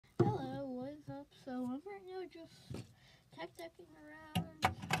right now just tech-decking around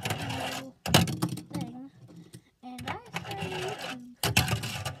a little thing, and I started YouTube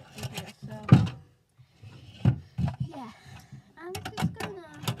video, so yeah, I'm just gonna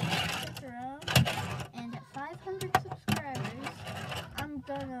stick around, and at 500 subscribers, I'm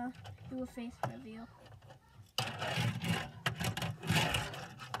gonna do a face reveal.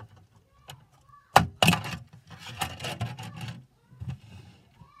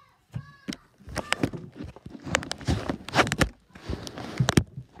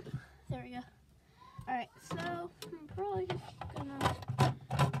 There we go. Alright, so I'm probably just gonna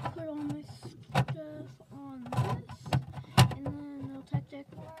put all my stuff on this, and then I'll tech-deck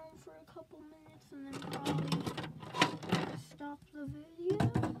around for a couple minutes, and then probably stop the video,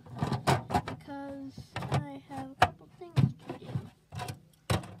 because I have a couple things to do.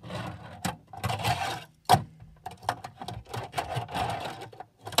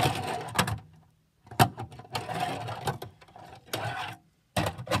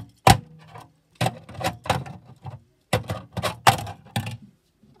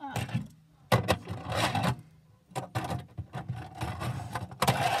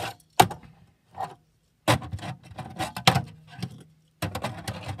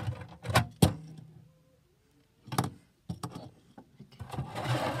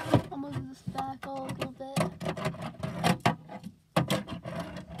 I'll move this back a little bit.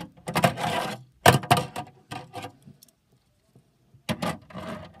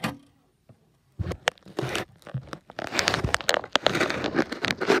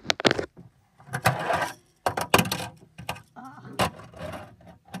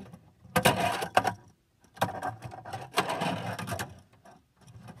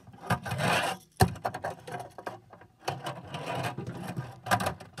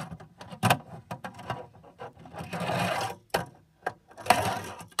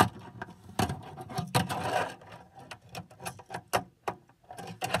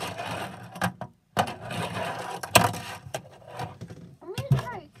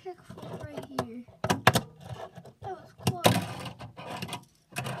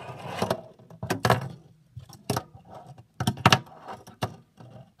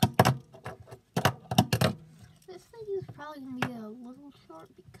 Probably gonna be a little short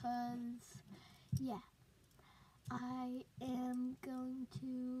because, yeah, I am going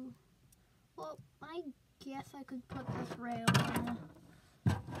to, well, I guess I could put this rail on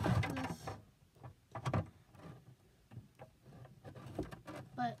this,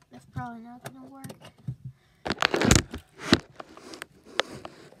 but it's probably not gonna work.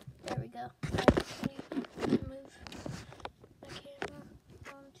 There we go. I just need to move the camera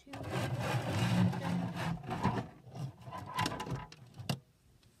onto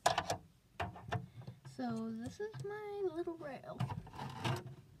So this is my little rail.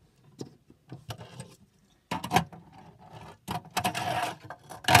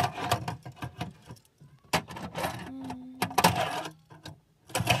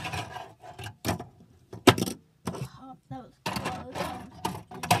 That was close.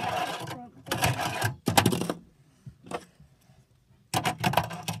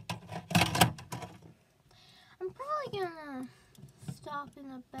 I'm probably gonna stop in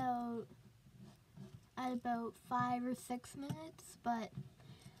at about 5 or 6 minutes, but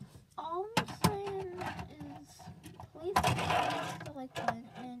all I'm saying is please smash the like button,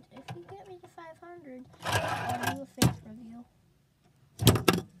 and if you get me to 500, I'll do a face reveal.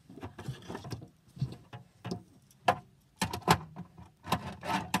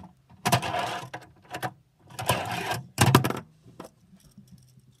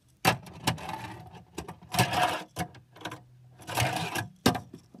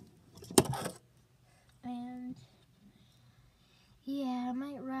 Yeah, I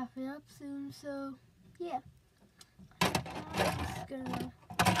might wrap it up soon, so yeah. I'm just gonna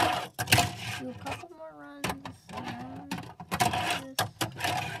do a couple more runs around this.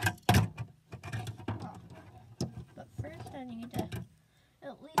 Oh. But first I need to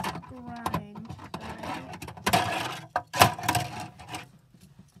at least grind.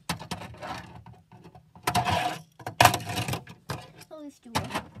 At least do a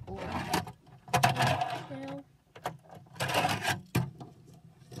board.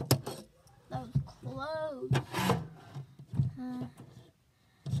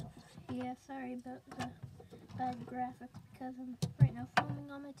 Yeah, sorry about the bad graphics because I'm right now filming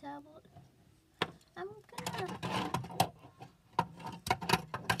on my tablet. I'm gonna do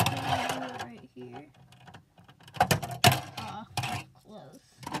it right here. Ah, that's close.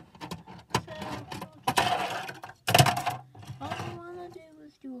 So, all I want to do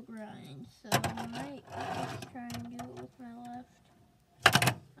is do a grind, so I might just try and do it with my left.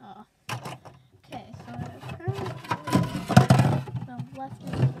 Ah. Okay, so left is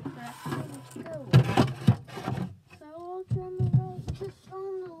the correct thing to go with. So I'll turn the right just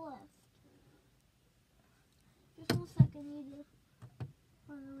on the left. Just 1 second, need to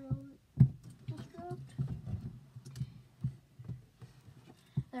find the real just dropped.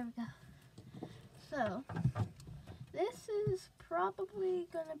 There we go. So this is probably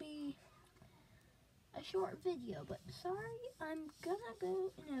gonna be a short video, but sorry, I'm gonna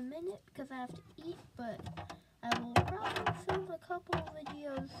go in a minute because I have to eat, but I will probably film a couple of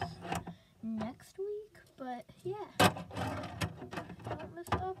videos next week, but yeah, don't miss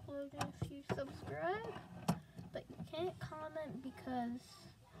uploading if you subscribe, but you can't comment because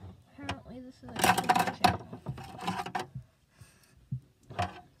apparently this is a closed channel.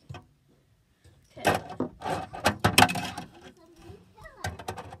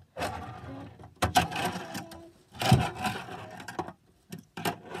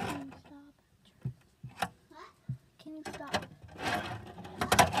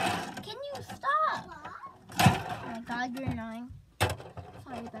 God, you're annoying.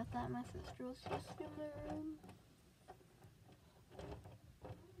 Sorry about that, my sister was just in the room.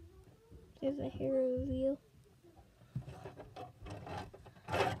 There's a hair reveal.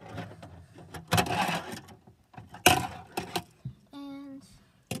 And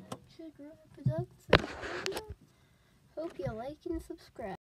to grow up productive, hope you like and subscribe.